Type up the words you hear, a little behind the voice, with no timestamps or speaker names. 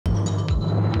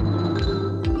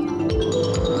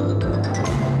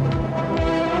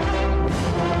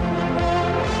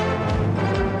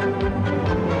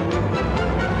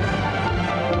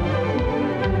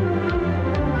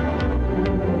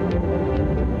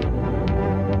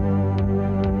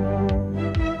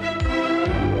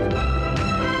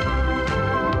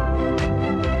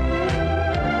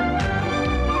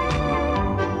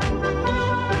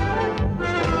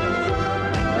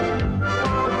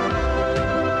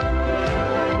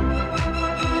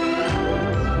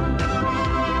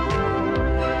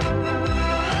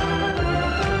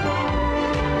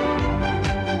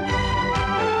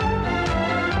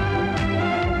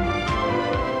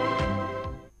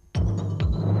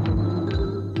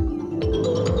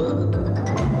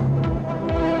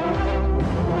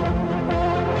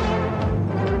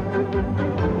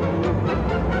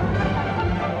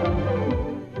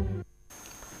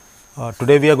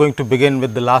Today we are going to begin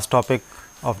with the last topic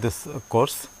of this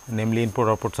course, namely input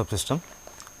output subsystem.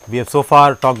 We have so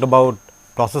far talked about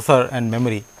processor and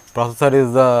memory. Processor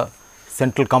is the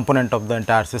central component of the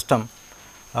entire system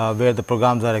where the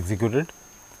programs are executed.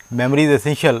 Memory is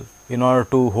essential in order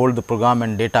to hold the program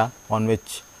and data on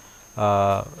which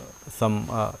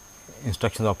some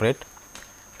instructions operate,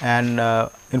 and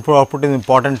input output is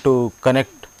important to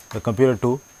connect the computer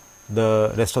to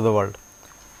the rest of the world.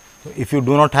 So, if you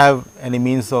do not have any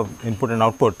means of input and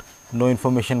output, no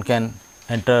information can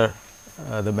enter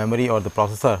the memory or the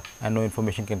processor and no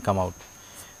information can come out.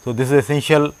 So, this is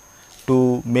essential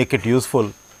to make it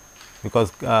useful,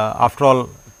 because after all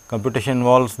computation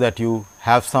involves that you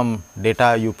have some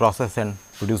data, you process and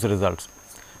produce the results.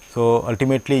 So,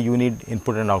 ultimately you need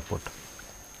input and output.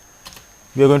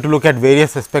 We are going to look at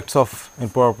various aspects of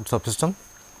input output subsystem.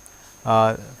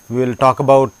 We will talk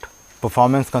about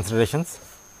performance considerations,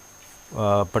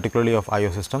 particularly of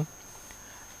I/O system.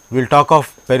 We will talk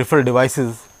of peripheral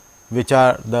devices, which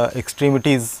are the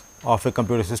extremities of a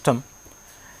computer system,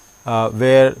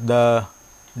 where the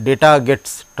data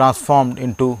gets transformed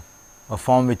into a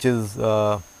form which is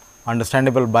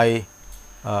understandable by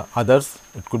others.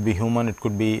 It could be human, it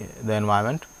could be the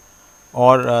environment,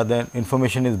 or the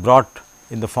information is brought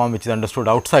in the form which is understood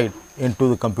outside into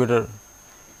the computer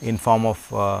in form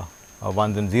of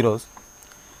ones and zeros.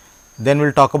 Then we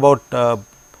will talk about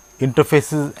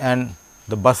interfaces and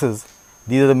the buses.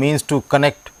 These are the means to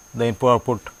connect the input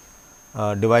output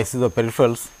devices or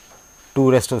peripherals to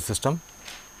rest of the system.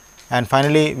 And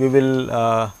finally, we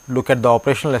will look at the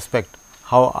operational aspect,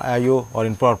 how I/O or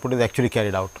input output is actually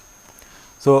carried out.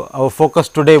 So, our focus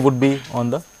today would be on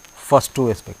the first two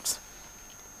aspects.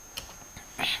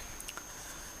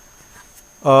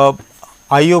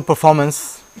 I/O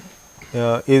performance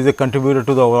is a contributor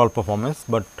to the overall performance,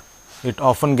 but it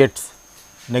often gets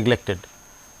neglected.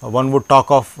 One would talk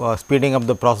of speeding up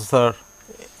the processor,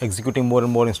 executing more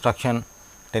and more instruction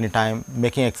at any time,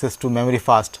 making access to memory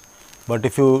fast, but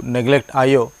if you neglect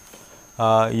I/O,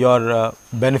 your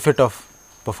benefit of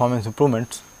performance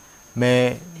improvements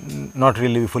may not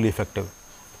really be fully effective.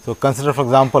 So, consider for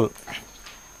example,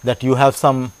 that you have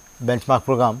some benchmark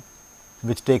program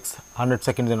which takes 100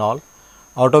 seconds in all,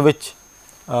 out of which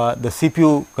the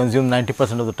CPU consumes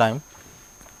 90% of the time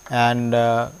and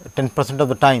 10% of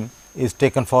the time is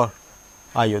taken for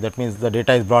I/O. That means, the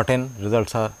data is brought in,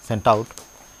 results are sent out,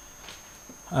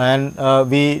 and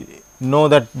we know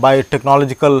that by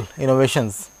technological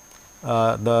innovations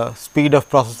the speed of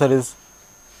processor is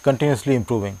continuously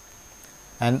improving,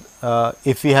 and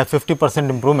if we have 50%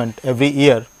 improvement every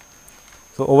year.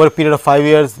 So, over a period of 5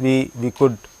 years we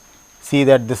could see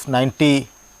that this 90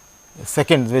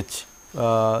 seconds which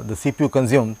the CPU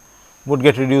consumed would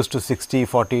get reduced to 60,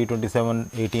 40,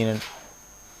 27, 18 and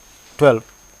 12,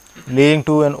 leading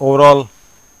to an overall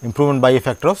improvement by a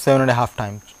factor of 7.5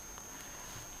 times.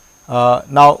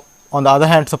 Now, on the other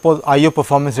hand, suppose I/O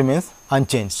performance remains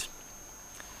unchanged,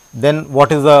 then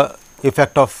what is the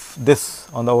effect of this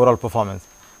on the overall performance?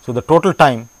 So, the total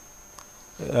time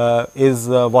is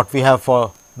what we have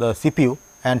for the CPU,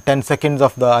 and 10 seconds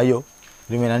of the I/O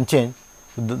remain unchanged.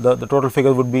 So, the total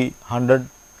figure would be 100,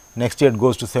 next year it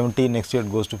goes to 70, next year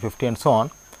it goes to 50 and so on,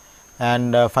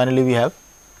 and finally, we have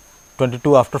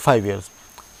 22 after 5 years.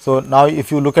 So, now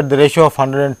if you look at the ratio of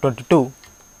 100 and 22,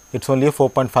 it is only a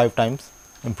 4.5 times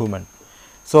improvement.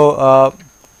 So,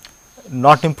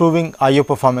 not improving I/O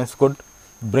performance could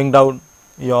bring down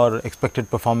your expected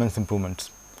performance improvements.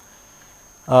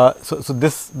 So,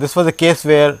 this was a case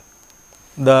where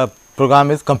the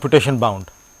program is computation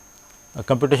bound.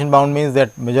 Computation bound means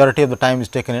that majority of the time is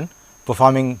taken in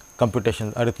performing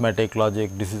computations, arithmetic,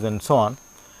 logic, decision and so on,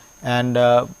 and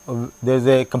there is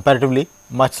a comparatively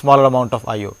much smaller amount of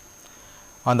I/O.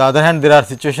 On the other hand, there are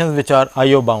situations which are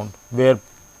I/O bound, where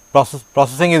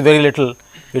processing is very little,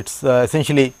 it is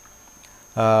essentially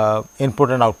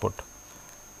input and output.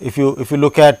 If you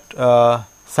look at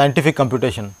scientific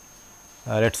computation,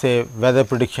 let us say weather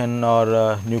prediction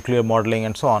or nuclear modeling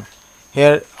and so on,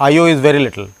 here I/O is very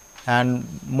little and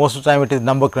most of the time it is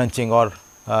number crunching or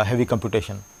heavy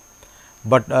computation.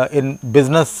 But in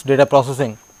business data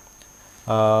processing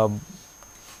or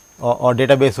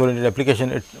database oriented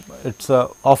application, it's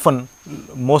often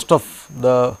most of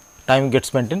the time gets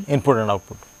spent in input and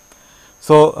output.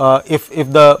 So, if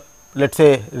the let us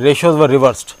say ratios were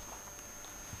reversed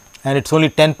and it is only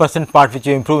 10% part which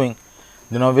you are improving,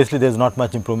 then obviously there is not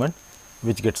much improvement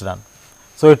which gets done.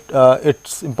 So, it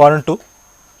is important to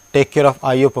take care of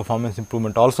I/O performance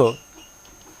improvement also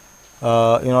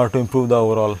in order to improve the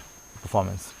overall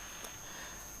performance.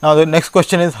 Now, the next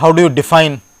question is, how do you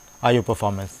define I/O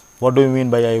performance? What do we mean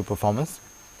by I/O performance?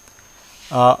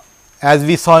 As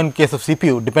we saw in case of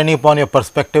CPU, depending upon your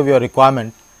perspective, your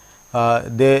requirement,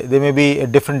 there may be a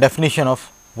different definition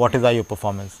of what is I/O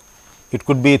performance. It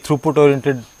could be throughput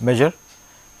oriented measure,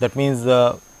 that means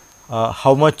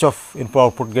how much of input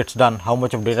output gets done, how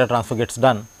much of data transfer gets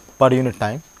done per unit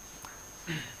time.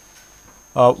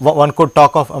 One could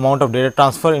talk of amount of data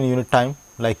transfer in unit time,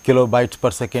 like kilobytes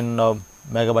per second or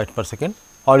megabytes per second,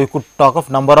 or you could talk of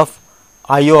number of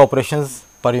I/O operations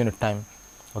per unit time.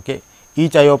 Okay.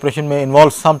 Each I/O operation may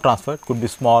involve some transfer, it could be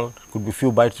small, it could be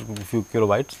few bytes, it could be few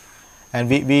kilobytes, and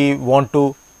we want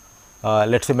to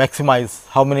let us say maximize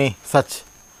how many such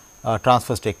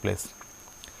transfers take place.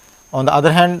 On the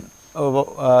other hand,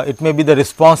 it may be the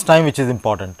response time which is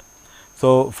important.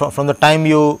 So, from the time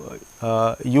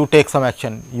you take some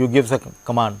action, you give a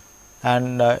command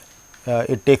and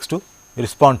it takes to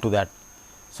respond to that.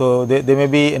 So, there may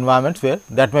be environments where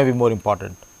that may be more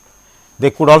important.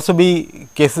 There could also be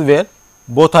cases where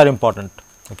both are important.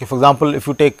 Okay. For example, if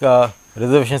you take a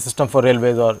reservation system for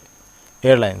railways or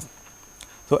airlines.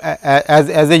 So,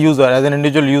 as a user, as an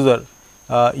individual user,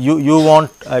 you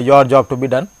want your job to be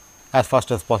done as fast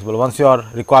as possible. Once your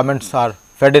requirements are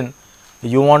fed in,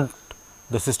 you want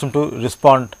the system to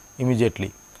respond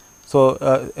immediately. So,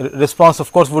 response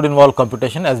of course would involve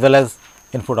computation as well as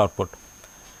input output.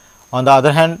 On the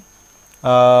other hand,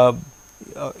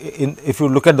 if you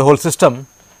look at the whole system,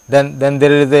 then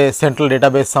there is a central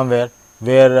database somewhere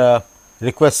where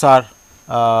requests are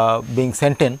being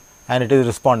sent in and it is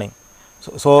responding.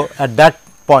 So, at that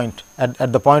point,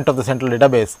 at the point of the central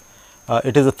database,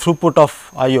 it is a throughput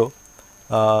of I/O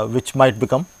which might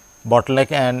become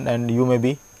bottleneck, and you may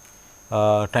be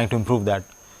trying to improve that.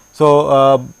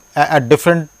 So, in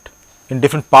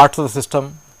different parts of the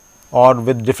system or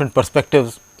with different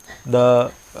perspectives,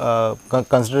 the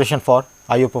consideration for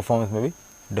I/O performance may be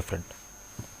different.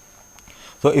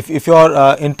 So, if you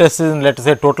are interested in, let us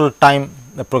say, total time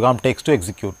the program takes to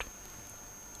execute,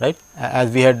 right,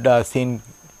 as we had seen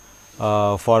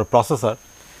for processor,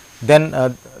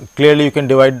 then clearly you can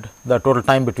divide the total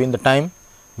time between the time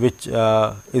which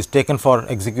is taken for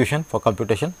execution, for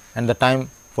computation, and the time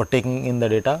for taking in the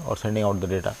data or sending out the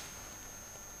data.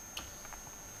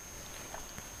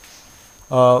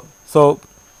 So,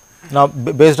 now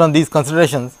based on these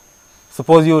considerations,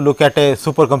 suppose you look at a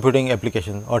supercomputing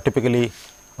application or typically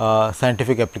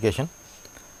scientific application.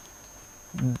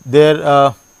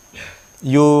 There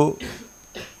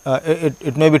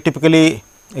it may be typically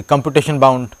a computation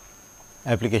bound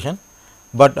application,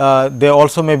 but there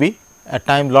also may be at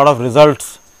times lot of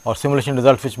results or simulation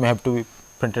results which may have to be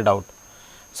printed out.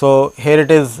 So, here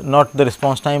it is not the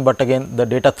response time, but again the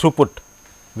data throughput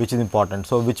which is important.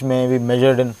 So, which may be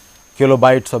measured in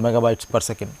kilobytes or megabytes per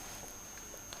second.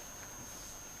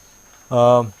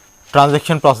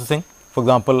 Transaction processing, for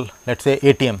example, let us say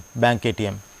ATM, bank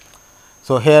ATM.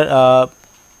 So, here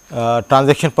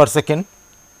transaction per second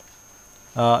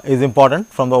is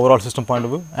important from the overall system point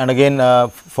of view, and again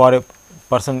for a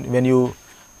person, when you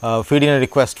feed in a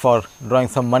request for drawing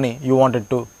some money, you want it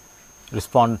to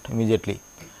respond immediately.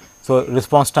 So,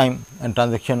 response time and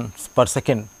transactions per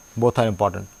second both are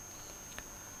important.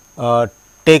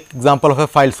 Take example of a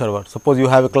file server. Suppose you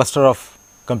have a cluster of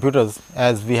computers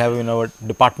as we have in our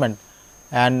department,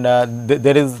 and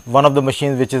there is one of the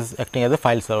machines which is acting as a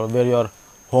file server where your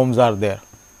homes are there.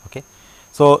 Okay.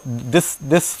 So,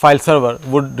 this file server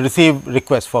would receive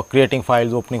requests for creating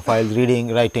files, opening files,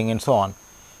 reading, writing, and so on.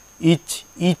 Each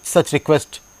such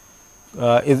request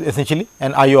is essentially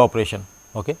an I/O operation.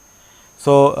 Okay.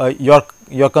 So,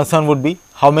 your concern would be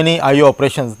how many I/O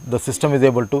operations the system is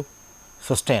able to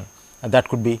sustain, and that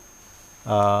could be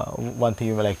one thing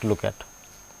you may like to look at.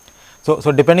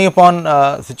 So, depending upon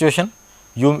situation,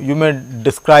 you may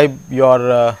describe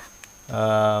your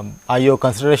I/O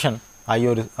consideration,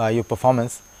 I/O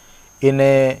performance in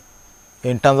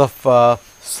terms of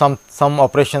some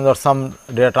operations or some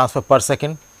data transfer per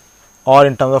second, or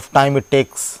in terms of time it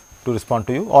takes to respond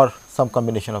to you, or some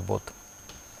combination of both.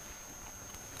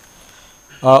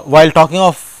 While talking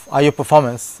of I/O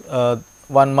performance,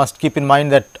 one must keep in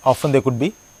mind that often there could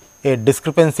be a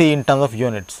discrepancy in terms of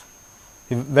units.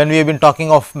 When we have been talking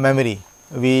of memory,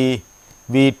 we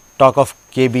talk of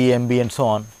KB, MB and so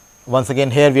on. Once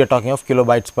again, here we are talking of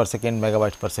kilobytes per second,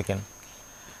 megabytes per second.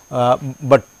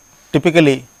 But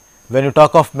typically when you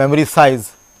talk of memory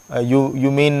size,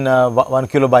 you mean 1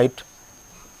 kilobyte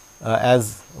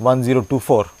as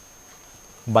 1024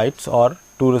 bytes or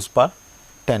 2 raised power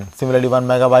 10. Similarly, 1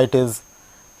 megabyte is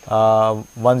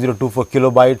 1024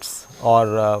 kilobytes or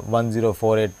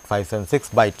 1048576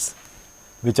 bytes,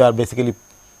 which are basically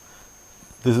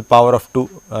this is power of 2,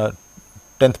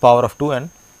 10th power of 2, and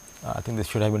I think this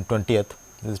should have been 20th,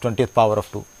 this is 20th power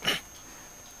of 2.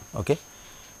 Okay.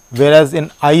 Whereas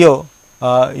in IO,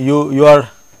 you are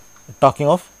talking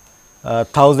of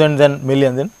thousands and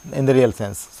millions in the real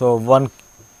sense. So, 1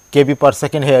 kb per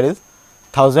second here is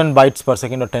 1000 bytes per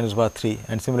second or 10 to the power 3,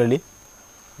 and similarly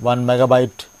 1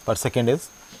 megabyte per second is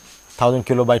 1000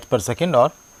 kilobytes per second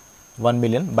or 1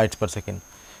 million bytes per second.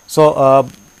 So,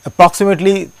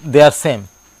 approximately they are same,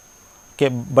 okay,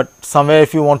 but somewhere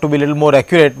if you want to be a little more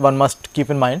accurate, one must keep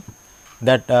in mind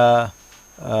that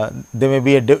there may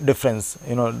be a difference,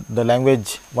 the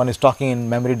language one is talking in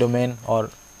memory domain or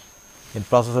in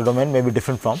processor domain may be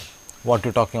different from what you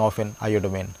are talking of in IO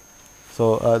domain.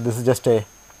 So, this is just a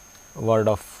word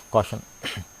of caution.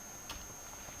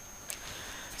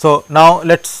 So, now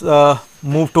let us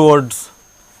move towards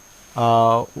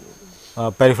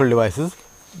peripheral devices.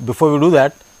 Before we do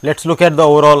that, let us look at the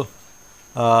overall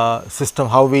system,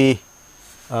 how we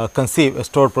conceive a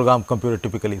stored program computer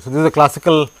typically. So, this is a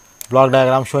classical block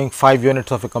diagram showing 5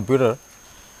 units of a computer,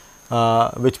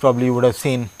 which probably you would have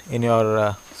seen in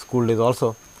your school days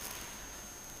also.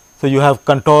 So, you have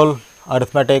control,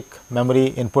 arithmetic, memory,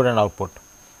 input and output,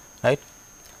 right,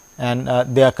 and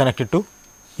they are connected to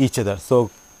each other. So,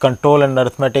 control and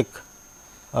arithmetic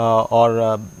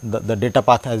or the data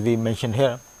path as we mentioned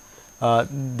here,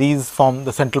 these form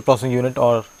the central processing unit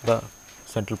or the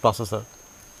central processor.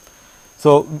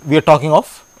 So, we are talking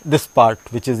of this part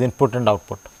which is input and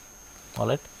output, all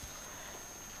right.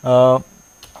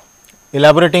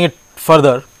 Elaborating it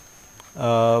further,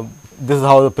 this is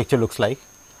how the picture looks like.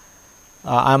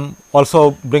 I am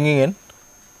also bringing in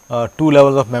 2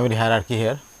 levels of memory hierarchy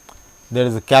here. There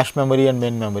is a cache memory and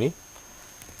main memory,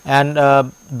 and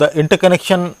the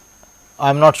interconnection I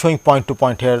am not showing point to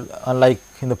point here, unlike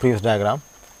in the previous diagram.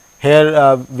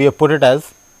 Here we have put it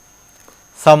as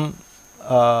something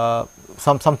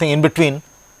in between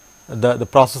the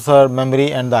processor,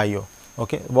 memory and the IO.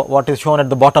 Okay. What is shown at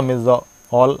the bottom is the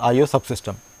all IO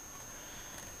subsystem,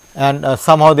 and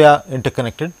somehow they are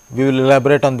interconnected. We will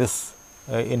elaborate on this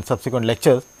in subsequent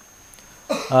lectures,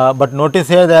 but notice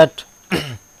here that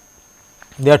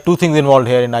there are 2 things involved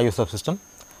here in IO subsystem.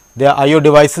 There are IO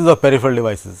devices or peripheral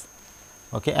devices,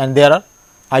 okay, and there are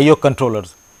IO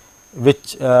controllers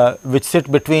which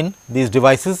sit between these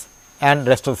devices and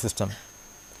rest of the system.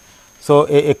 So,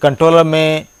 a controller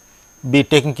may be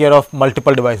taking care of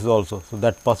multiple devices also. So,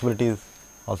 that possibility is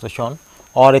also shown,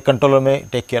 or a controller may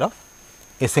take care of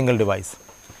a single device.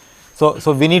 So,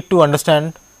 we need to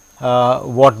understand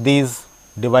what these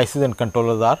devices and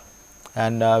controllers are,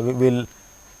 and we will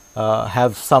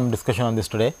have some discussion on this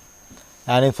today,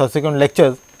 and in subsequent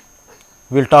lectures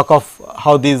we will talk of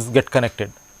how these get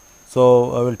connected.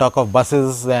 So, we will talk of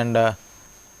buses and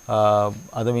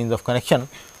other means of connection,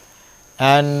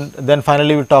 and then finally,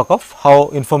 we will talk of how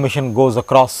information goes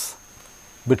across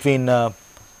between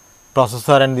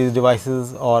processor and these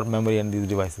devices or memory and these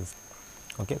devices.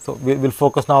 Okay. So, we will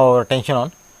focus now our attention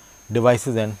on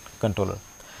devices and controller.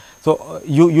 So,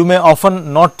 you may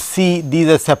often not see these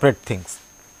as separate things.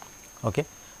 Okay.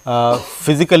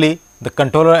 Physically the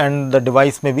controller and the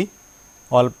device may be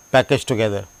all packaged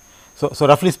together. So,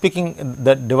 roughly speaking,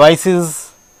 the device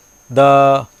is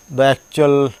the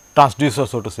actual transducer,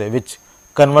 so to say, which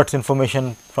converts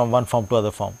information from one form to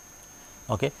other form.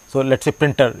 Okay. So, let us say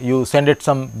printer, you send it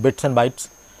some bits and bytes,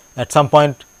 at some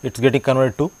point it is getting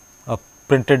converted to a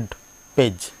printed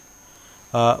page,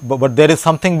 but there is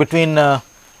something between the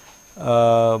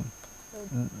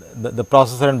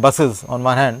processor and buses on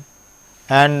one hand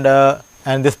and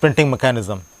this printing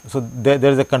mechanism. So,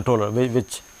 there is a controller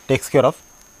which takes care of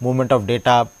movement of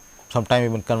data, sometime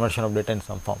even conversion of data in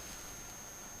some form.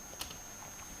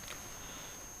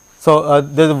 So,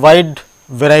 there is a wide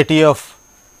variety of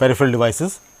peripheral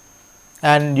devices,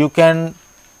 and you can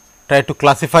try to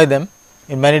classify them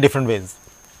in many different ways.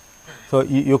 So,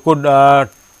 you could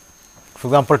for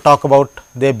example, talk about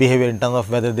their behavior in terms of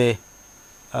whether they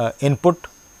input,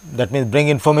 that means bring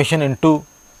information into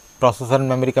processor and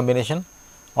memory combination,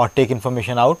 or take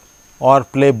information out, or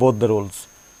play both the roles.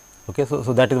 Okay.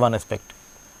 So, that is one aspect.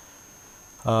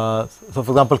 So, for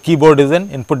example, keyboard is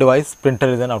an input device, printer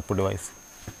is an output device.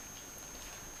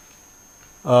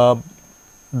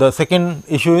 The second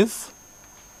issue is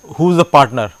who is the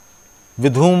partner,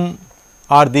 with whom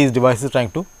are these devices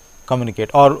trying to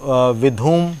communicate, or with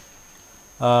whom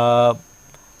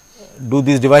do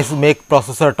these devices make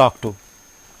processor talk to.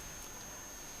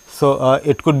 So,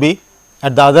 it could be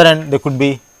at the other end, there could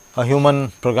be a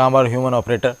human programmer, human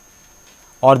operator,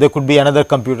 or there could be another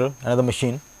computer, another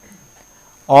machine,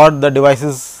 or the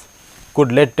devices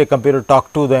could let a computer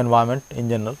talk to the environment in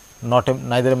general, not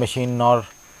neither a machine nor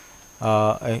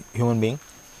a human being,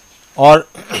 or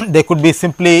they could be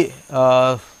simply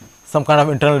some kind of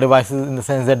internal devices in the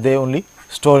sense that they only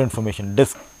store information,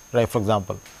 disk, right, for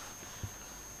example,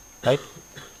 right.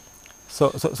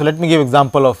 So let me give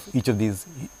example of each of these.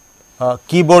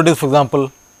 Keyboard is, for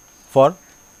example, for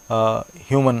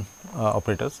human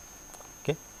operators.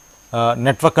 Okay.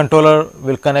 Network controller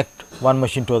will connect one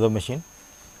machine to other machine.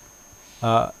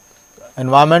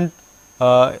 Environment,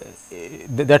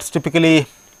 that is typically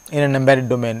in an embedded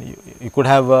domain. You could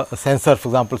have a sensor, for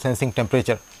example, sensing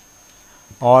temperature,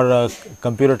 or a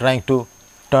computer trying to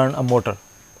turn a motor.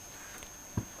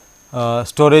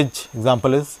 Storage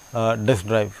example is disk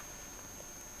drive.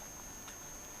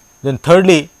 Then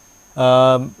thirdly,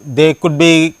 they could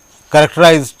be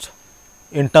characterized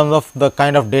in terms of the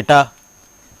kind of data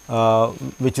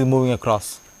which is moving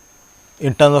across,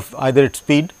 in terms of either its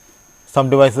speed. Some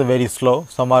devices are very slow,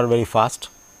 some are very fast,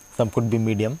 some could be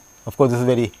medium. Of course, this is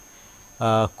very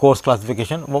coarse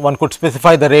classification. One could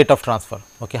specify the rate of transfer,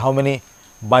 okay, how many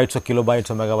bytes or kilobytes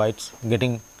or megabytes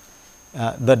getting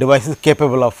the device is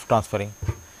capable of transferring.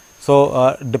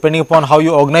 So, depending upon how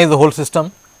you organize the whole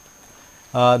system,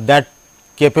 that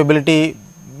capability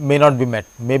may not be met,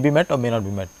 may be met or may not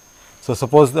be met. So,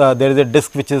 suppose there is a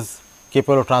disk which is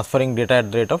capable of transferring data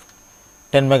at the rate of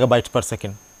 10 megabytes per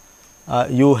second.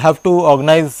 You have to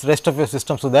organize rest of your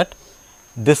system so that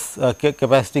this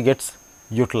capacity gets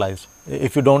utilized.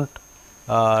 If you do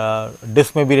not,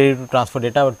 disk may be ready to transfer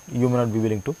data, but you may not be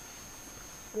willing to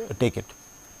take it.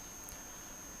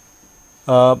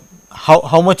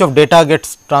 How much of data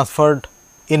gets transferred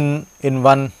in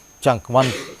one chunk,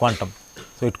 one quantum?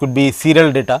 So, it could be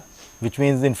serial data, which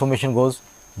means the information goes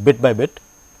bit by bit,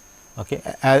 okay,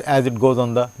 as it goes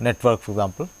on the network, for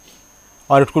example,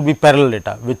 or it could be parallel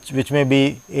data, which may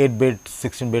be 8 bits,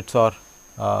 16 bits, or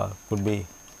could be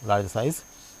larger size.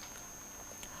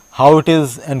 How it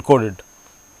is encoded,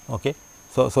 okay.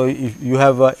 So if you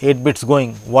have 8 bits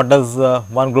going, what does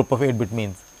one group of 8 bit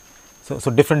means? So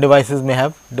different devices may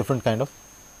have different kind of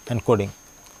encoding,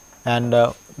 and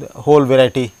the whole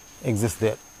variety exists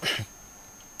there.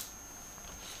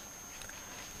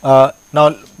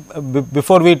 Now,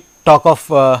 before we talk of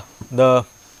the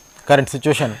current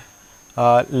situation,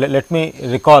 let me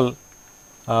recall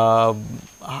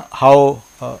how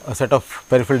a set of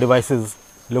peripheral devices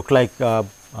look like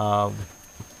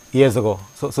years ago.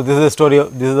 So this is a story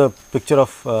of, this is a picture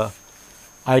of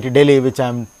IIT Delhi, which I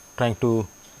am trying to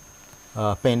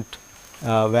paint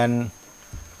when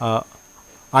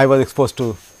I was exposed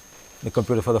to the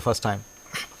computer for the first time.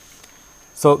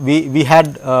 So we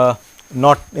had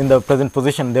not in the present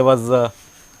position, there was a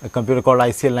computer called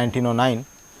ICL 1909.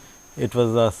 It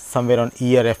was somewhere on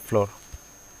E or F floor,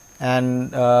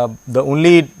 and the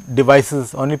only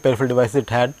devices, only peripheral devices it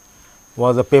had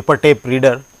was a paper tape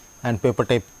reader and paper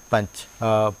tape punch.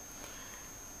 The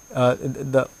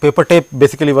paper tape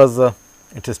basically was it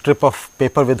is a strip of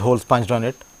paper with holes punched on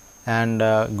it, and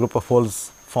a group of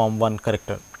holes form one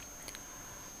character.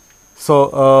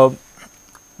 So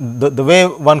the way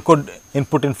one could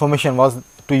input information was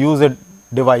to use a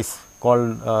device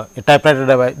called a typewriter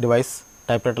device,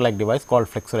 typewriter like device called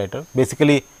flexowriter.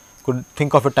 Basically, could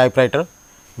think of a typewriter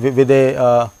with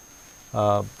a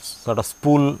sort of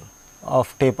spool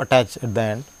of tape attached at the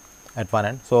end, at one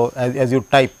end. So as you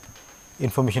type,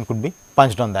 information could be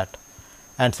punched on that,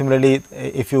 and similarly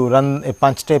if you run a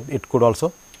punch tape, it could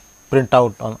also print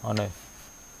out on a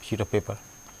sheet of paper.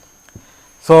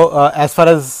 So as far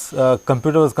as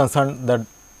computer was concerned, the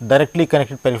directly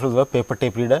connected peripherals were paper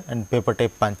tape reader and paper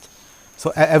tape punch.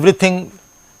 So everything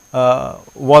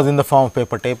was in the form of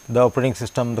paper tape, the operating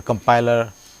system, the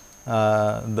compiler,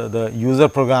 the user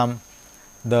program,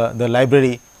 the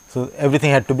library. So everything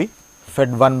had to be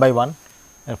fed one by one,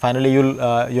 and finally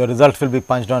your results will be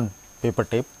punched on paper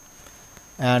tape.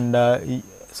 And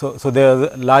so there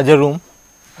was a larger room,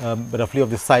 roughly of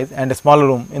this size, and a smaller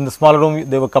room. In the smaller room,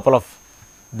 there were a couple of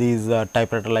these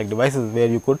typewriter like devices where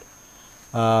you could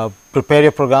prepare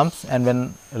your programs, and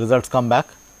when results come back,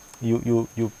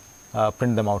 you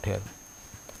print them out here.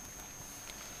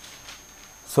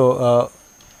 So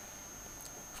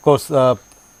of course, a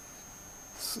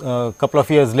couple of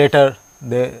years later,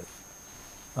 the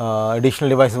additional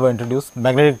devices were introduced,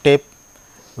 magnetic tape,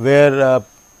 where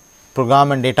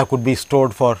program and data could be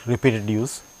stored for repeated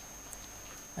use,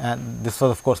 and this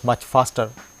was of course much faster.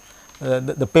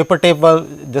 The paper tape was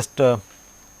just the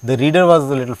reader was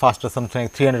a little faster, something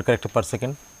like 300 character per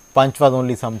second, punch was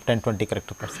only some 10-20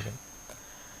 character per second,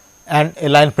 and a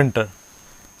line printer.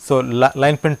 So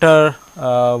line printer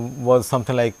was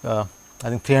something like I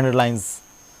think 300 lines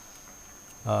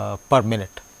per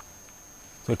minute.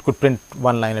 So, it could print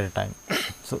one line at a time.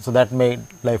 So that made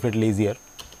life a little easier,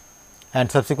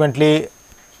 and subsequently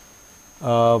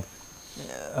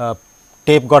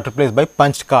tape got replaced by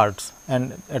punched cards,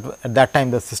 and at that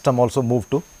time the system also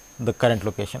moved to the current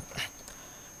location.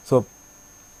 So,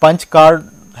 punch card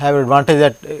have advantage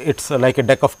that it is like a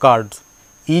deck of cards.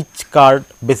 Each card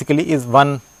basically is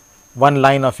one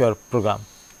line of your program,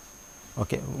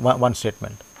 okay, one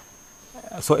statement.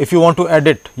 So, if you want to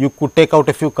edit, you could take out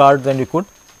a few cards and you could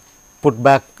put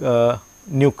back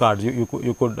new cards,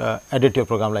 you could edit your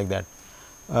program like that.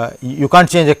 You can't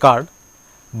change a card,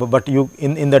 but you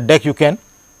in the deck you can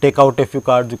take out a few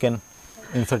cards, you can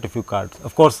insert a few cards.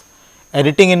 Of course,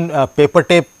 editing in paper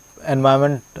tape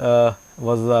environment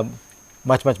was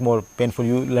much more painful.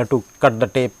 You will have to cut the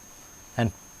tape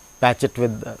and patch it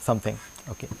with something,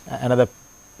 okay, another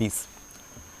piece.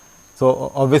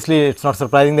 So, obviously, it is not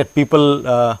surprising that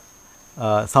people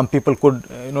some people could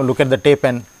look at the tape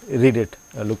and read it,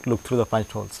 look through the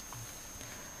punched holes.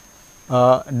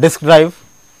 Disk drive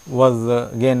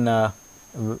was again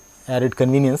added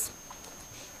convenience,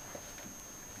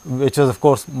 which was of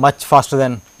course much faster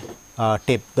than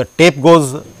tape. The tape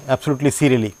goes absolutely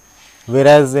serially,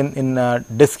 whereas in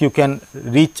disk you can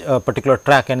reach a particular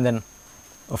track, and then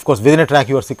of course within a track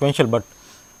you are sequential, but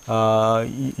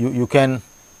you can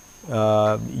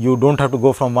you do not have to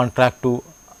go from one track to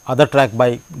other track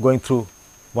by going through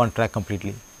one track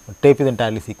completely. Tape is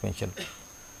entirely sequential.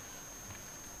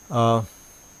 But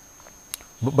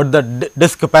the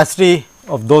disk capacity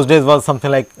of those days was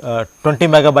something like 20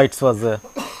 megabytes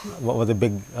was a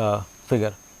big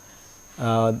figure.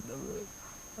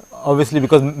 Obviously,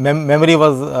 because memory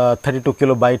was 32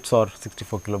 kilobytes or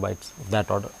 64 kilobytes of that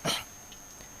order.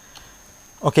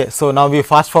 Okay, so now we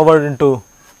fast forward into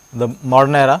the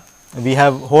modern era. We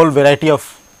have whole variety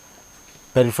of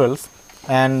peripherals,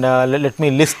 and let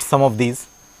me list some of these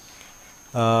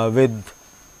with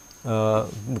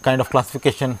the kind of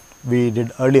classification we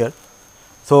did earlier.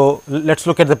 So, let us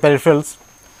look at the peripherals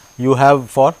you have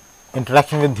for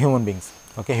interaction with human beings,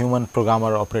 okay, human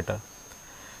programmer or operator.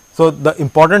 So, the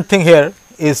important thing here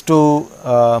is to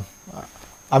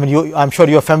I mean I am sure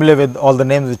you are familiar with all the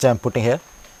names which I am putting here,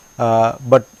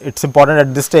 but it is important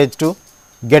at this stage to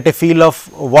get a feel of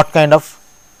what kind of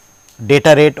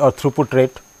data rate or throughput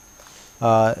rate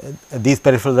these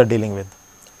peripherals are dealing with,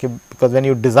 okay, because when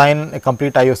you design a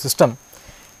complete I/O system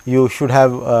you should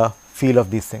have a feel of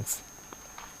these things.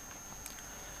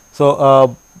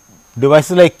 So,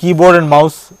 devices like keyboard and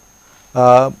mouse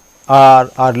are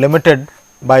limited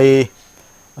by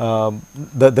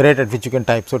the rate at which you can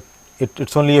type. So, it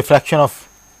is only a fraction of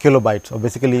kilobytes, or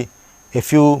basically a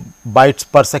few bytes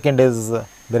per second is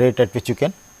the rate at which you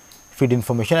can feed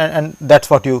information, and that is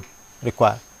what you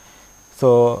require.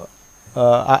 So,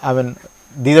 I mean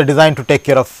these are designed to take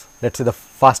care of, let us say, the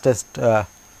fastest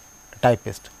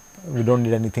typist. We do not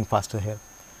need anything faster here.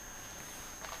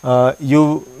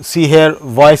 You see here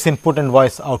voice input and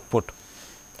voice output.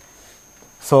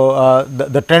 So,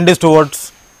 the trend is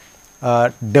towards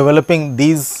developing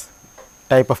these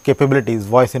type of capabilities,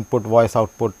 voice input, voice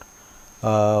output,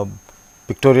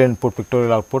 pictorial input,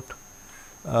 pictorial output,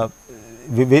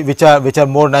 which are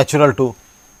more natural to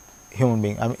human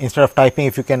being. I mean, instead of typing,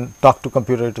 if you can talk to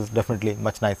computer, it is definitely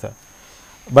much nicer.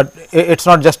 But it is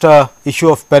not just a issue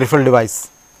of peripheral device,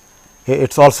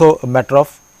 it is also a matter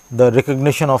of the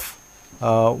recognition of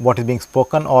what is being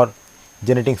spoken or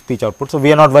generating speech output. So,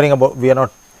 we are not worrying about, we are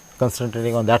not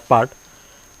concentrating on that part,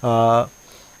 but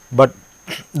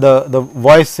the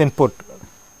voice input,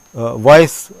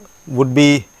 voice would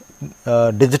be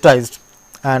digitized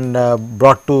and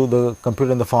brought to the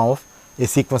computer in the form of a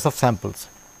sequence of samples.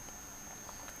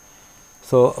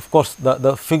 So, of course,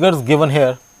 the figures given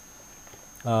here,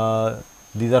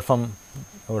 these are from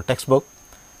our textbook,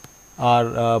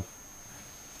 are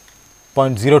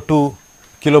 0.02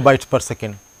 kilobytes per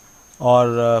second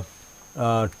or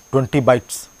 20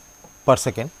 bytes per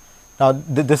second. Now,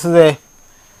 this is a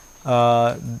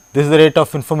this is the rate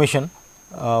of information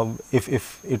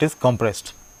if it is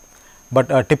compressed,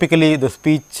 but typically the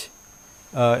speech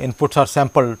inputs are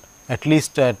sampled at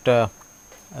least at a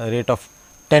rate of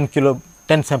 10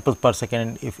 samples per second,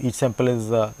 and if each sample is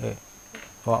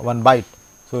 1 byte.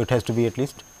 So, it has to be at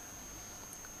least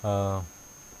 10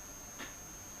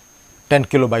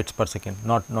 kilobytes per second,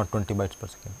 not 20 bytes per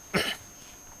second.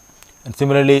 And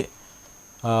similarly,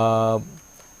 a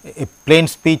plain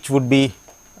speech would be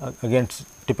again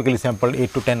typically sampled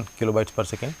 8 to 10 kilobytes per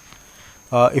second.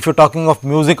 If you are talking of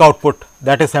music output,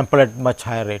 that is sampled at much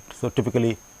higher rate. So,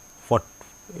 typically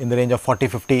in the range of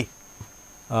 40-50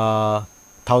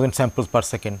 1000 samples per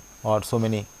second or so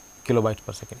many kilobytes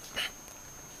per second.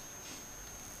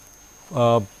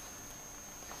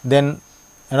 Then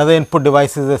another input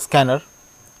device is a scanner,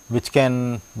 which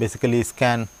can basically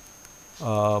scan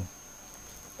a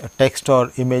text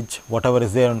or image, whatever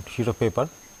is there on sheet of paper,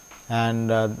 and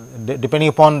depending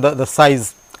upon the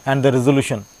size and the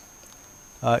resolution,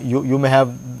 you may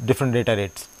have different data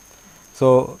rates.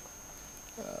 So,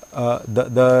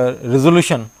 the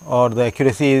resolution or the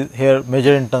accuracy is here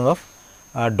measured in terms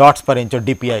of dots per inch or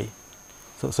DPI.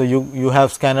 So, you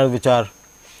have scanners which are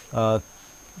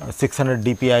 600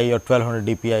 DPI or 1200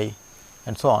 DPI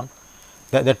and so on.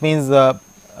 That means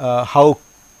how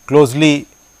closely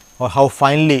or how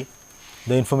finely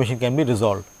the information can be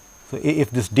resolved. So,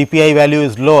 if this DPI value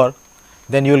is lower,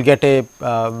 then you will get a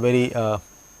very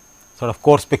sort of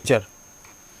coarse picture.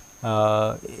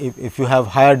 If you have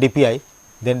higher DPI,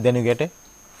 then you get a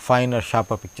finer,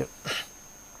 sharper picture.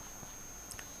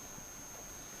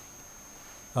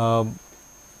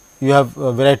 You have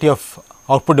a variety of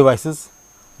output devices,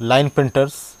 line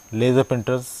printers, laser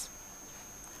printers,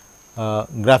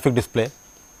 graphic display.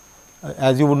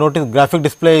 As you would notice, graphic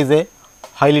display is a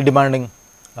highly demanding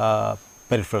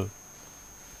peripheral.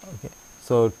 Okay.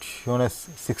 So, it is shown as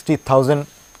 60,000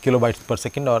 kilobytes per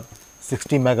second or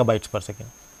 60 megabytes per second.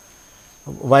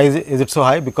 Why is it so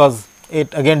high? Because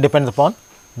it again depends upon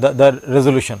the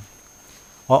resolution.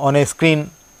 On a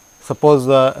screen, suppose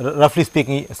roughly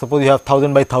speaking, suppose you have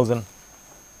 1000 by 1000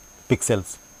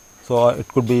 pixels. So, it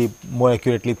could be more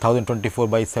accurately 1024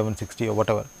 by 760 or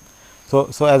whatever. So,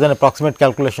 as an approximate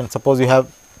calculation, suppose you have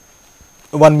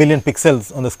 1 million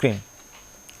pixels on the screen,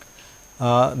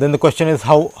 then the question is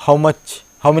how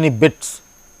many bits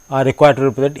are required to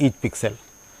represent each pixel.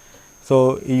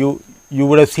 So, you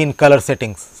would have seen color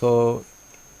settings. So,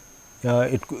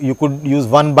 you could use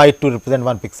 1 byte to represent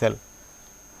 1 pixel.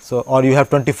 So, or you have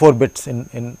 24 bits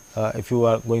in if you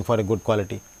are going for a good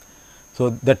quality.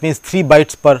 So, that means 3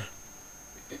 bytes per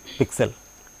pixel,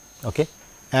 okay.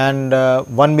 And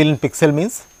 1 million pixel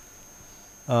means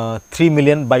 3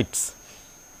 million bytes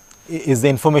is the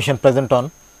information present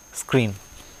on screen,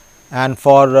 and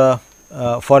for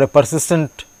a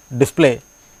persistent display,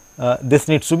 this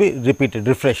needs to be repeated,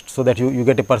 refreshed, so that you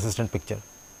get a persistent picture.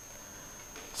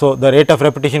 So, the rate of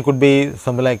repetition could be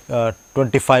something like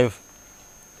 25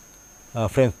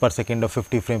 frames per second or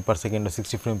 50 frames per second or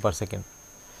 60 frames per second.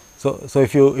 So,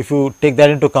 if you take that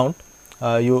into account,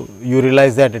 you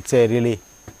realize that it is a really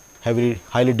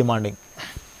highly demanding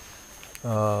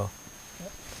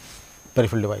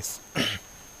peripheral device.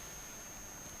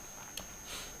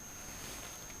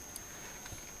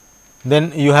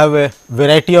 Then you have a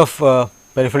variety of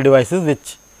peripheral devices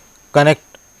which connect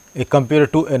a computer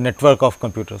to a network of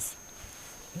computers.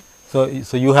 So,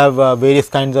 you have various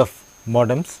kinds of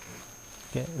modems.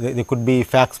 Okay. They could be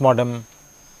fax modem,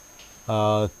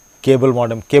 cable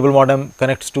modem. Cable modem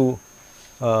connects to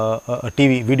a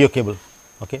TV video cable.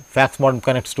 Okay. Fax modem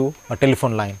connects to a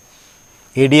telephone line.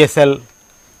 ADSL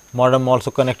modem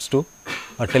also connects to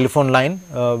a telephone line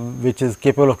which is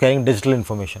capable of carrying digital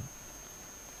information.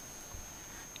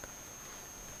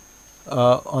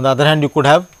 On the other hand, you could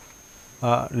have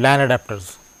LAN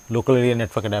adapters, local area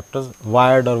network adapters,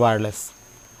 wired or wireless.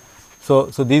 So,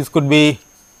 these could be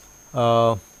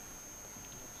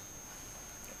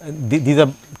these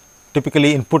are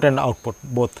typically input and output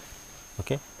both,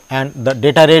 okay. And the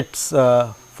data rates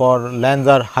for LANs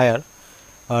are higher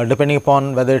depending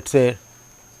upon whether it is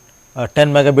a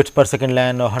 10 megabits per second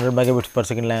LAN or 100 megabits per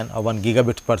second LAN or 1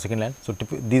 gigabits per second LAN. So,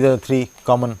 these are the 3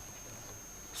 common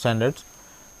standards.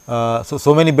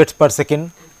 So many bits per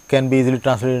second can be easily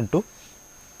translated into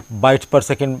bytes per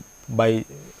second by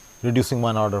reducing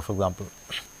one order, for example.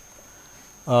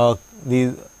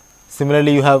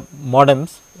 Similarly, you have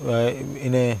modems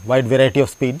in a wide variety of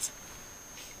speeds.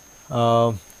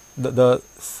 The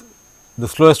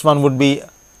slowest one would be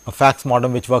a fax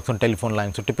modem which works on telephone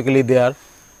lines. So, typically they are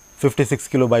 56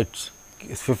 kilobits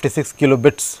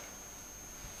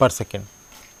per second.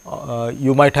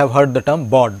 You might have heard the term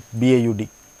baud, BAUD.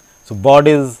 So, baud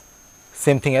is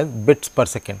same thing as bits per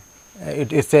second.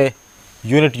 It is a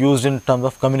unit used in terms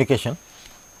of communication,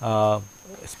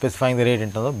 specifying the rate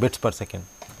in terms of bits per second.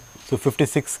 So,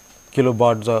 56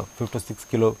 kilobauds or 56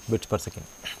 kilobits per second.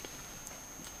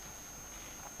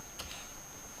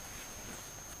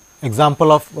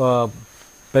 Example of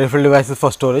peripheral devices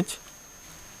for storage: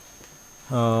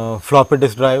 floppy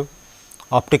disk drive,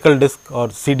 optical disk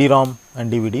or CD-ROM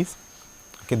and DVDs.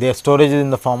 Okay, their storage is in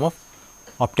the form of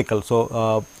optical.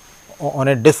 So, on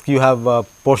a disk you have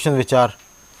portions which are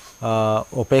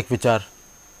opaque, which are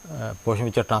portions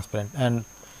which are transparent, and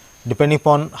depending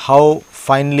upon how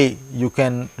finely you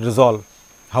can resolve,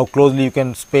 how closely you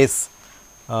can space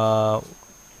the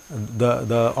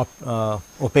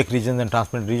opaque regions and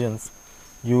transparent regions,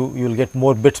 you will get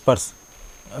more bits per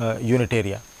unit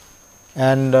area,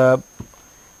 and that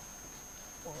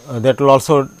will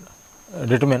also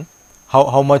determine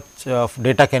how much of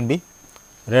data can be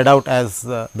read out as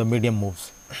the medium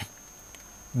moves.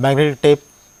 Magnetic tape,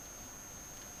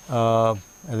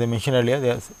 as I mentioned earlier, they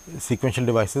are sequential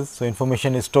devices. So,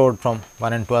 information is stored from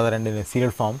one end to other end in a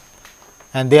serial form,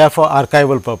 and they are for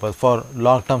archival purpose, for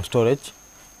long term storage,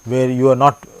 where you are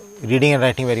not reading and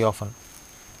writing very often.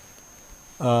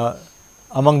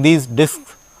 Among these,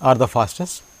 disks are the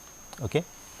fastest. Okay.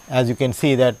 As you can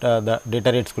see that the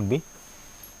data rates could be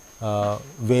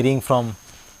varying from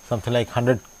something like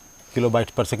 100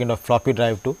 kilobytes per second of floppy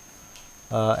drive to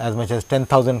as much as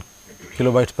 10,000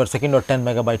 kilobytes per second or 10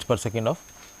 megabytes per second of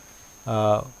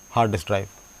hard disk drive.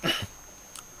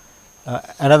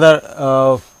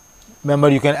 Another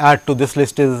memory you can add to this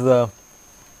list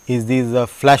is these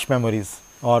flash memories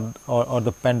or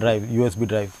the pen drive, USB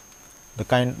drive, the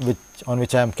kind on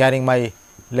which I am carrying my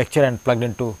lecture and plugged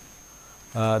into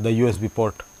the USB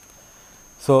port.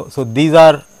 So these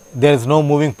are, there is no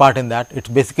moving part in that. It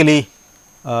is basically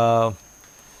a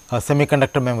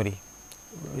semiconductor memory,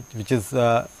 which is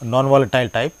non-volatile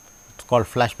type. It is called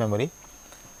flash memory,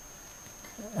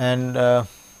 and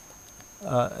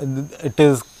it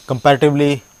is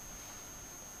comparatively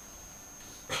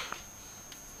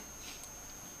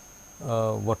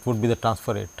what would be the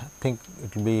transfer rate? I think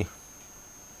it will be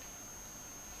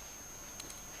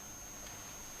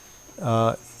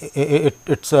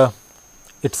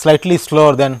it's slightly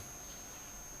slower than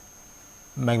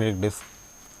magnetic disk.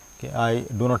 Okay, I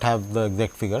do not have the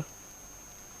exact figure.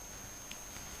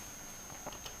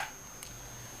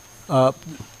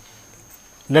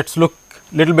 Let us look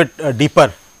little bit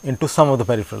deeper into some of the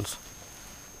peripherals.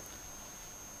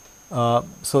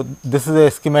 So, this is a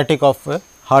schematic of a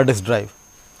hard disk drive.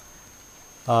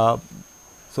 So,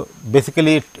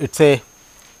 basically it is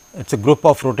a group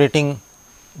of rotating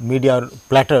media or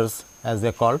platters, as they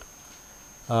are called.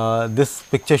 This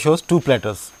picture shows two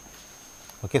platters.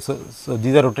 Okay, so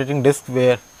these are rotating disks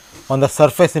where on the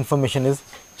surface information is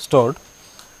stored.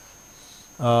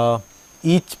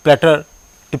 Each platter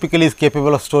typically is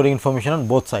capable of storing information on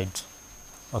both sides.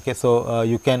 Okay, so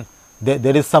you can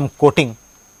there is some coating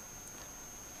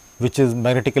which is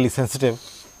magnetically sensitive,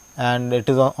 and it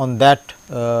is on that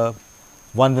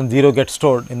 1 and 0 get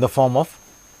stored in the form of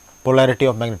polarity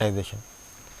of magnetization.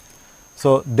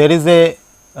 So, there is a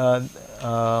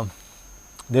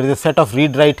set of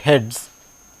read write heads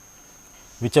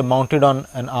which are mounted on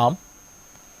an arm.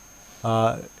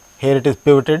 Here it is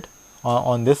pivoted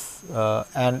on this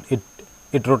and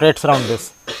it rotates around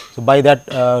this. So, by that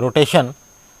rotation,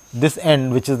 this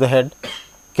end, which is the head,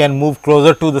 can move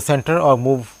closer to the center or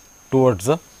move towards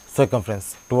the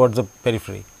circumference, towards the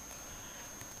periphery.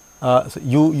 So,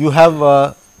 you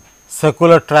have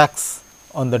circular tracks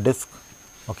on the disc,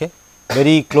 okay,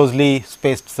 very closely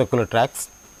spaced circular tracks,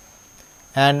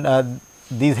 and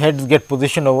these heads get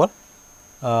positioned over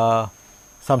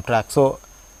some track. So,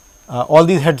 all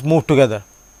these heads move together.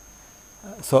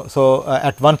 So,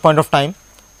 at one point of time,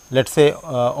 let us say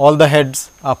all the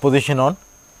heads are positioned on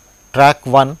track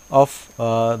 1 of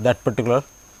that particular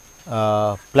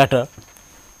platter,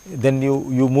 then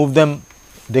you move them,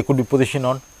 they could be positioned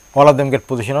on, all of them get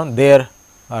positioned on their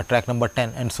track number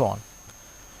 10 and so on.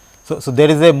 So, there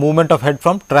is a movement of head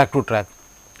from track to track,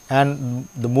 and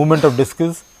the movement of disc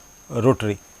is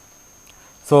rotary.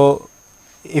 So,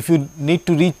 if you need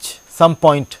to reach some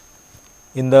point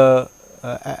in the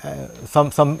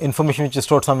some information which is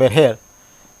stored somewhere here,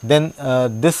 then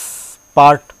this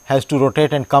part has to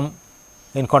rotate and come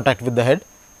in contact with the head,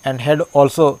 and head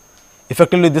also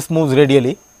effectively this moves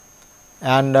radially,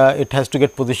 and it has to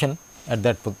get positioned at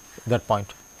that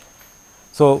point.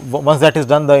 So, once that is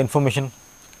done, the information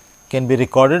can be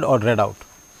recorded or read out.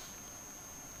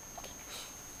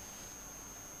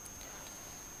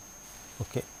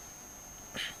 Okay.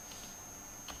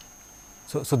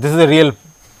 So, this is a real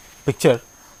picture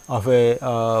of a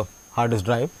hard disk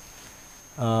drive.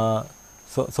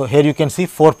 So, here you can see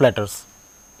 4 platters.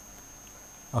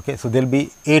 Okay. So, there will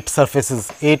be 8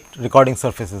 surfaces, 8 recording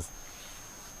surfaces,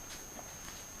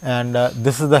 and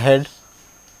this is the head,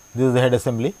 this is the head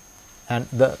assembly, and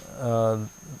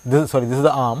this is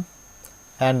the arm,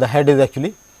 and the head is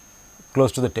actually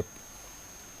close to the tip.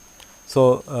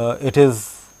 So, it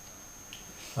is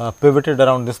pivoted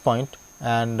around this point,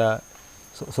 and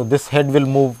so this head will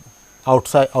move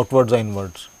outwards or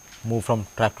inwards, move from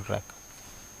track to track.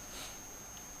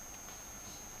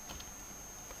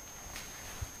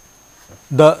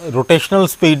 The rotational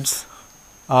speeds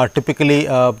are typically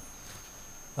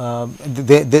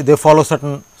they follow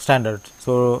certain standards.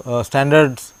 So,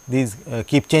 standards these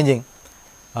keep changing,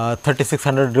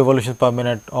 3600 revolutions per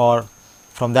minute, or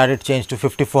from that it changed to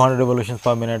 5400 revolutions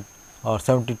per minute or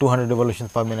 7200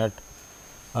 revolutions per minute.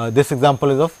 This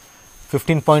example is of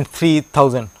 15.3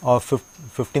 thousand or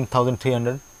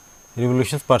 15,300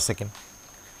 revolutions per second.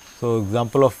 So,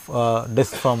 example of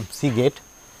disk from Seagate.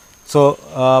 So,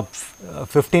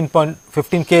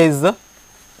 15K is the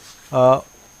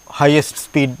highest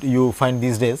speed you find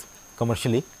these days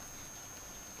commercially,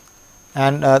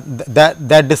 and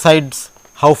that decides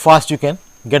how fast you can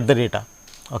get the data.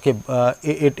 Okay.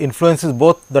 It influences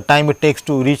both the time it takes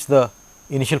to reach the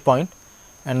initial point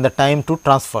and the time to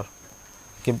transfer.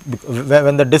 Okay.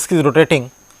 When the disk is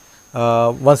rotating,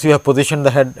 once you have positioned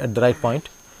the head at the right point,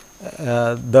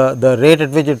 the rate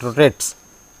at which it rotates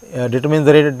determines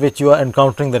the rate at which you are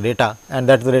encountering the data, and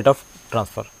that is the rate of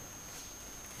transfer.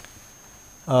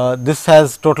 This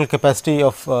has total capacity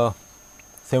of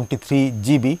 73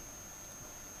 GB,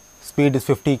 speed is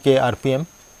 50K RPM.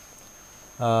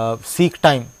 Seek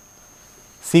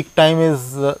time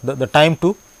is the time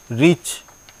to reach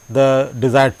the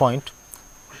desired point,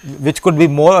 which could be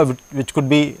more, which could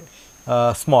be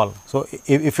small. So,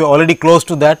 if you are already close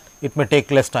to that, it may take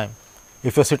less time.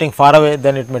 If you are sitting far away,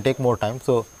 then it may take more time.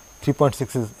 So,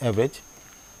 3.6 is average.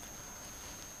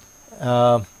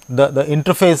 The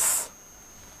interface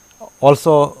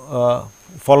also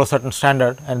follow certain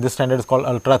standard, and this standard is called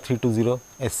Ultra 320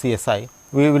 SCSI.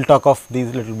 We will talk of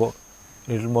these little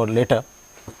more later,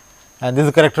 and this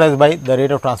is characterized by the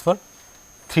rate of transfer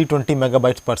 320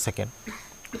 megabytes per second.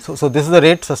 So, this is the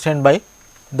rate sustained by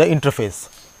the interface.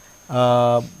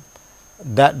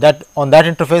 That on that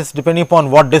interface, depending upon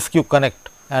what disk you connect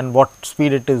and what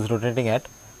speed it is rotating at,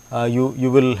 you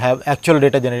will have actual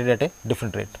data generated at a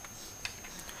different rate.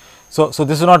 So,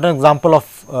 this is not an example of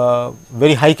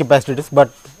very high capacity disk,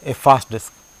 but a fast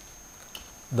disk.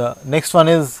 The next one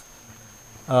is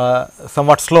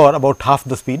somewhat slower, about half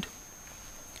the speed,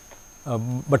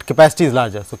 but capacity is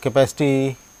larger. So,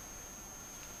 capacity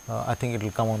I think it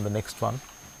will come on the next one.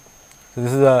 So,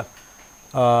 this is a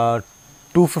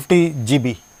 250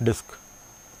 GB disk,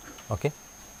 okay.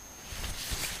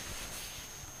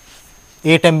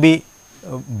 8 MB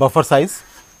buffer size,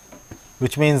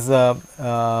 which means the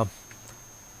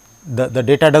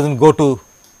data does not go to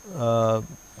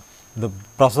the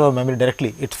processor memory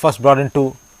directly. It is first brought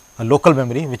into a local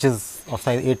memory, which is of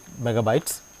size 8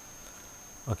 megabytes,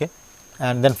 okay,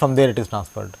 and then from there it is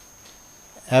transferred.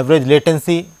 Average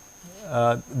latency,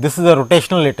 this is a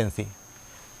rotational latency.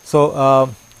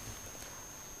 So,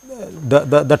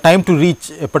 the time to reach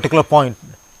a particular point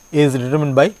is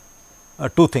determined by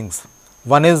two things.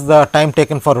 One is the time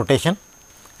taken for rotation,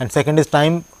 and second is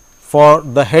time for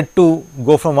the head to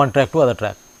go from one track to other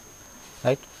track,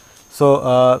 right.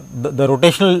 So, the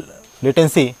rotational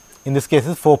latency in this case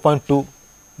is 4.2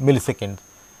 milliseconds,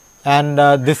 and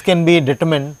this can be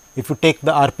determined if you take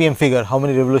the RPM figure, how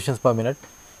many revolutions per minute,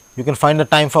 you can find the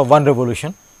time for one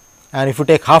revolution, and if you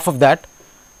take half of that,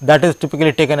 that is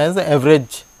typically taken as the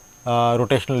average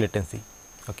rotational latency.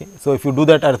 Okay. So, if you do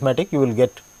that arithmetic, you will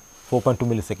get 4.2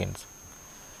 milliseconds.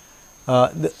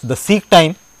 The seek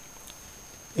time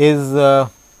is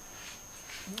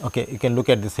okay, you can look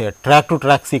at this here, track to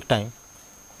track seek time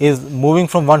is moving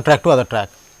from one track to other track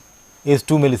is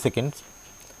 2 milliseconds,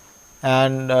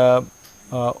 and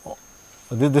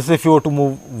this is if you were to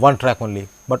move one track only,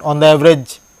 but on the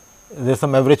average there is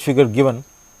some average figure given,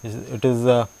 it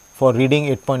is for reading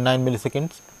 8.9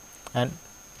 milliseconds and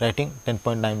writing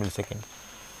 10.9 milliseconds.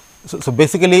 So,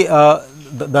 basically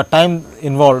the time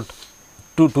involved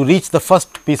to reach the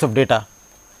first piece of data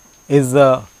is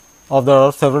of the order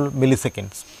of several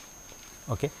milliseconds,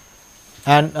 okay.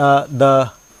 And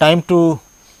the time to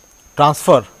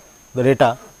transfer the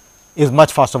data is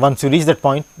much faster. Once you reach that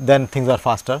point, then things are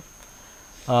faster.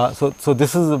 So,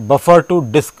 this is buffer to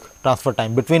disk transfer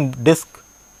time between disk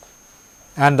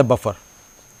and the buffer.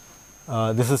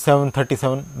 This is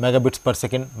 737 megabits per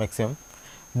second maximum.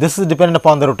 This is dependent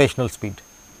upon the rotational speed,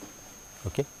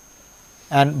 okay.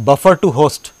 And buffer to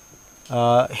host,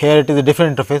 here it is a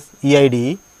different interface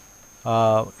EIDE,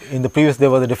 in the previous there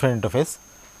was a different interface,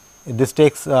 this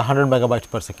takes 100 megabytes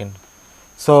per second.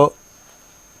 So,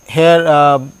 here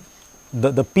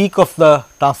the peak of the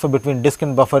transfer between disk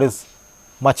and buffer is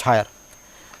much higher,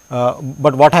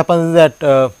 but what happens is that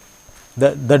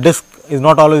the disk is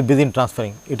not always busy in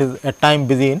transferring, it is at time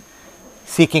busy in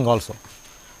seeking also.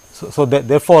 So,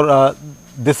 therefore,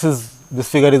 this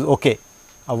figure is okay.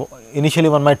 Initially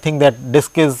one might think that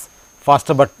disk is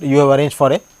faster, but you have arranged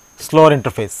for a slower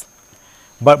interface,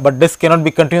 but disk cannot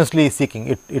be continuously seeking,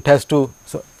 it has to,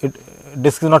 so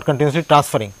disk is not continuously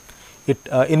transferring, it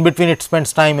in between it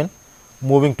spends time in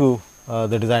moving to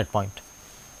the desired point.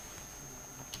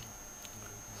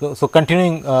 So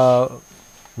continuing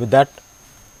with that,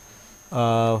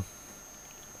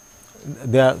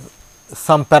 there are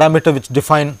some parameter which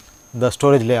define the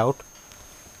storage layout.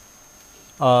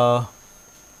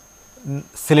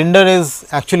 Cylinder is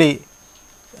actually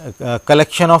a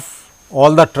collection of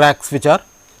all the tracks which are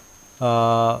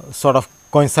sort of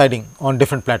coinciding on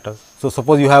different platters. So,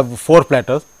 suppose you have 4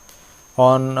 platters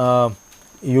on,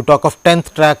 you talk of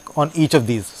 10th track on each of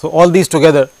these. So, all these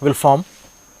together will form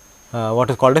what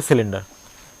is called a cylinder.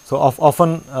 So,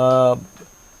 often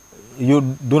you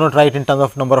do not write in terms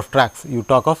of number of tracks, you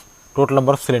talk of total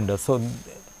number of cylinders. So,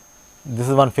 this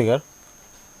is one figure,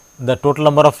 the total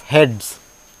number of heads,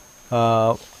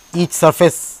 each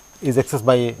surface is accessed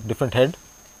by a different head.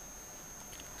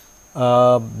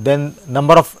 Then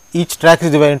number of each track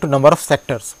is divided into number of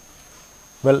sectors.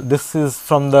 Well, this is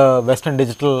from the Western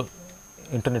Digital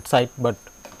internet site, but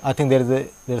I think there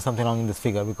is something wrong in this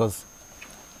figure, because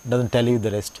it does not tell you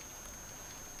the rest.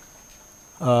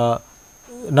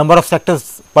 Number of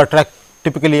sectors per track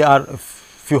typically are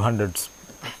few hundreds.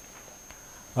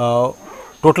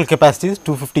 Total capacity is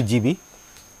 250 GB.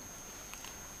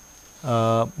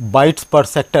 Bytes per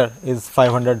sector is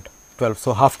 512.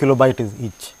 So, half kilobyte is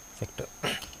each sector.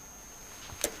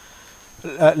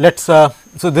 Let's so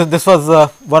this was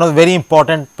one of the very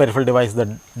important peripheral device,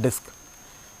 the disk.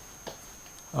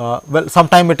 Well,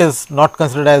 sometime it is not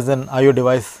considered as an IO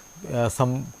device.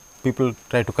 Some people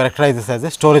try to characterize this as a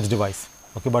storage device.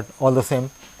 Okay, but all the same,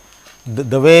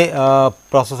 the way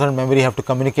processor and memory have to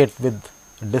communicate with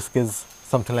disk is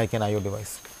something like an IO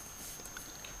device.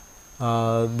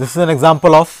 This is an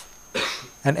example of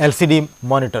an LCD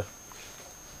monitor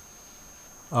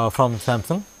from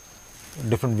Samsung.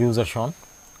 Different views are shown.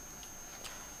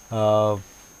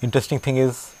 Interesting thing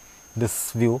is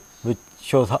this view, which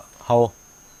shows how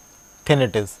thin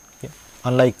it is. Okay.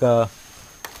 Unlike well,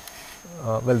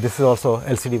 this is also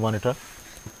LCD monitor.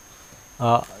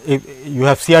 If you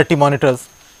have CRT monitors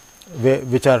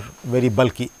which are very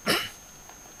bulky.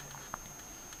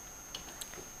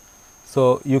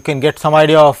 So, you can get some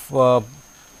idea of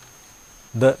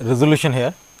the resolution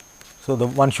here. So, the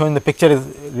one shown in the picture is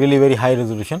really very high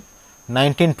resolution,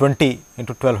 1920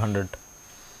 into 1200,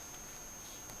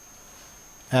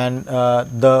 and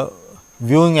the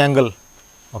viewing angle.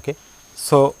 Okay.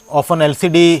 So, often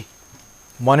LCD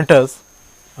monitors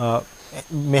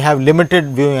may have limited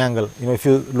viewing angle. You know, if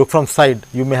you look from side,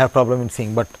 you may have problem in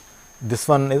seeing, but this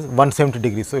one is 170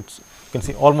 degrees. So, it's, you can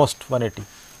see almost 180.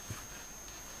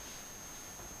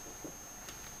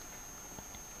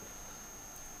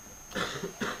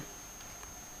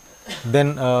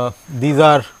 Then these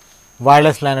are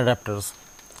wireless LAN adapters.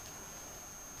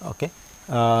 Okay.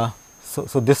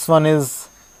 So, this one is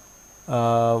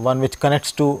one which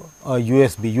connects to a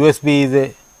USB. USB is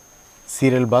a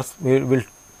serial bus. We will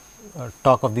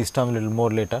talk of these terms a little more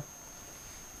later.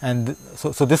 And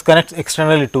so this connects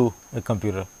externally to a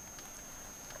computer.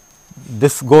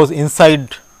 This goes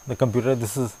inside the computer.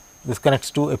 This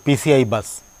connects to a PCI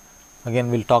bus.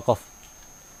 Again, we will talk of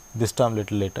this term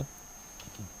little later.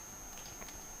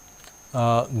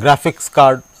 Graphics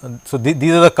card. So,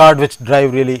 these are the card which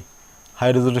drive really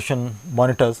high resolution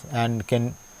monitors and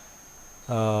can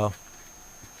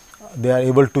they are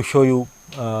able to show you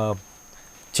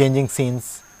changing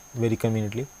scenes very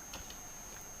conveniently.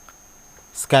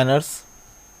 Scanners.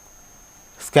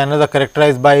 Scanners are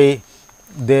characterized by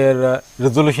their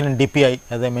resolution in DPI,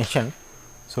 as I mentioned.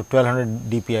 So, 1200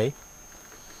 DPI.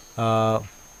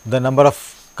 The number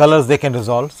of colors they can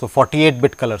resolve. So, 48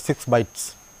 bit color, 6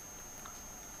 bytes.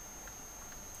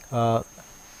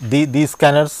 These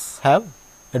scanners have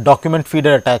a document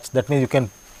feeder attached. That means, you can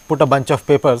put a bunch of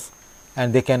papers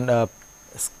and they can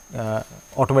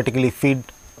automatically feed,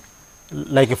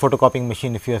 like a photocopying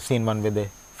machine, if you have seen one with a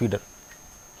feeder.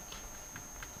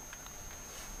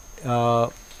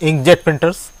 Inkjet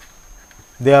printers,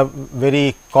 they are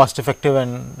very cost effective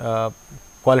and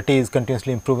quality is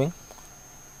continuously improving.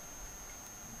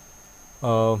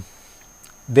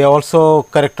 They are also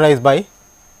characterized by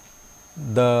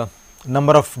the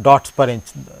number of dots per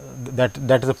inch,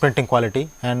 that is a printing quality,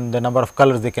 and the number of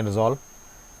colors they can resolve.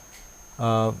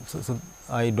 So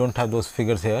I do not have those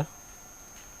figures here.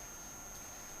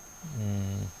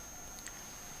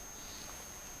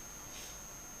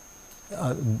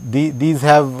 These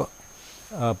have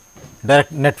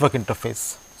direct network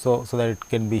interface, so that it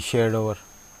can be shared over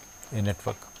a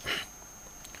network.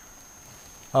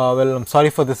 Well, I am sorry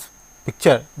for this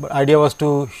picture, but idea was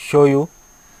to show you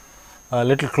a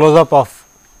little close up of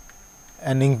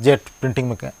an inkjet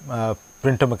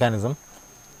printer mechanism.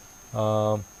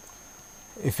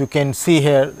 If you can see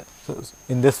here, so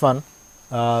in this one,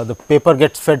 the paper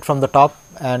gets fed from the top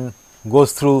and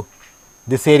goes through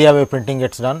this area where printing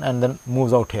gets done and then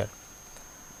moves out here.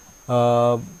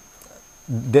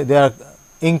 There are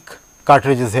ink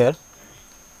cartridges here,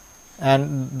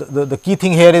 and the key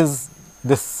thing here is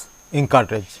this ink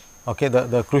cartridge. Okay,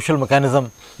 the crucial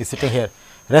mechanism is sitting here.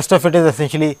 Rest of it is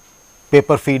essentially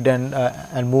paper feed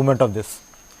and movement of this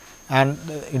and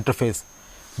interface.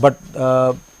 But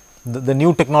the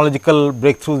new technological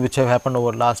breakthroughs which have happened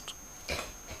over last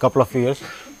couple of years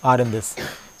are in this.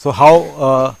 So,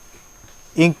 how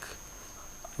ink,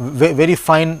 very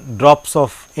fine drops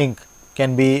of ink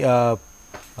can be thrown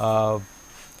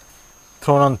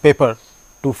on paper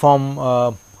to form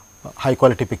high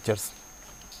quality pictures.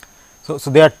 So,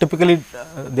 they are typically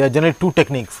there are generally two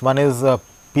techniques. One is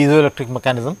piezoelectric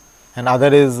mechanism and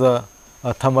other is a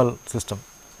thermal system.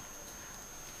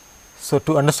 So,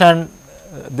 to understand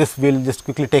this, we will just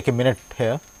quickly take a minute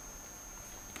here.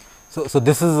 So,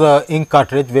 this is a ink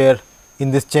cartridge where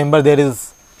in this chamber there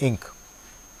is ink,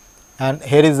 and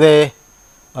here is a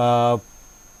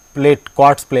plate,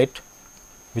 quartz plate,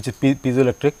 which is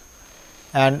piezoelectric,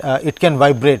 and it can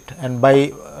vibrate, and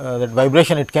by that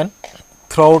vibration it can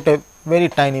throw out a very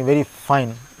tiny, very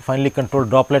finely controlled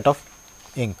droplet of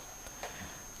ink.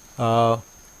 So,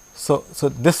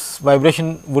 this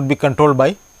vibration would be controlled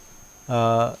by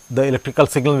the electrical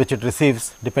signal which it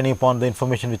receives depending upon the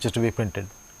information which is to be printed.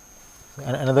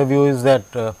 And another view is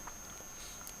that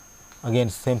again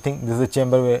same thing, this is a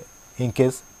chamber where ink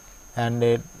is, and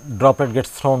a droplet gets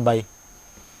thrown by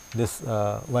this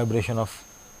vibration of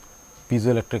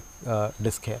piezoelectric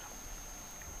disc here.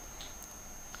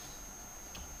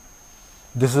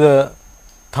 This is a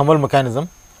thermal mechanism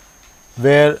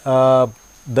where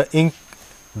the ink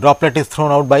droplet is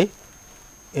thrown out by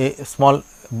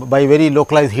a very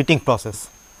localized heating process.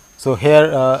 So,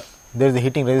 here there is a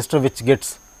heating resistor which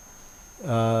gets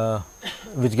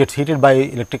heated by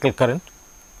electrical current,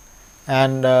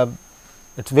 and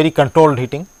it is very controlled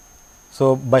heating.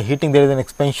 So, by heating there is an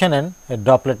expansion and a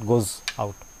droplet goes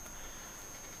out.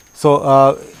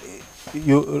 So,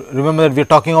 you remember that we are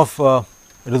talking of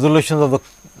resolutions of the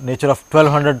nature of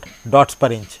 1200 dots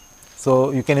per inch.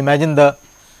 So, you can imagine the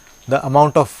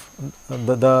amount of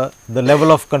the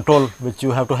level of control which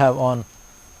you have to have on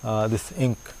this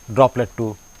ink droplet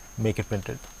to make it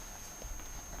printed.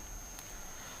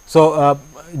 So,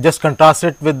 just contrast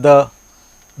it with the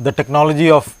technology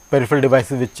of peripheral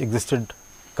devices which existed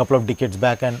couple of decades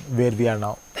back and where we are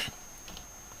now.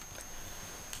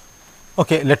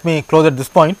 Okay, let me close at this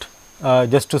point.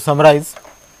 Just to summarize,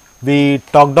 we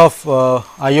talked of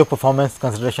I/O performance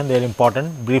consideration, they are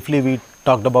important. Briefly, we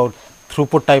talked about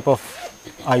throughput type of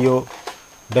I/O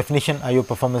definition, I/O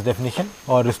performance definition,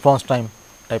 or response time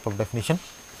type of definition.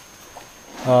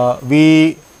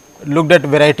 We looked at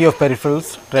variety of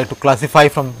peripherals, tried to classify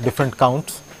from different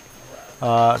counts,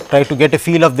 tried to get a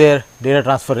feel of their data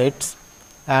transfer rates,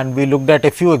 and we looked at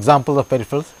a few examples of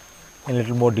peripherals in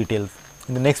little more details.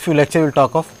 In the next few lectures, we will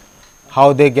talk of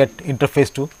how they get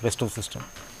interfaced to rest of the system.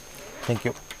 Thank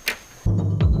you.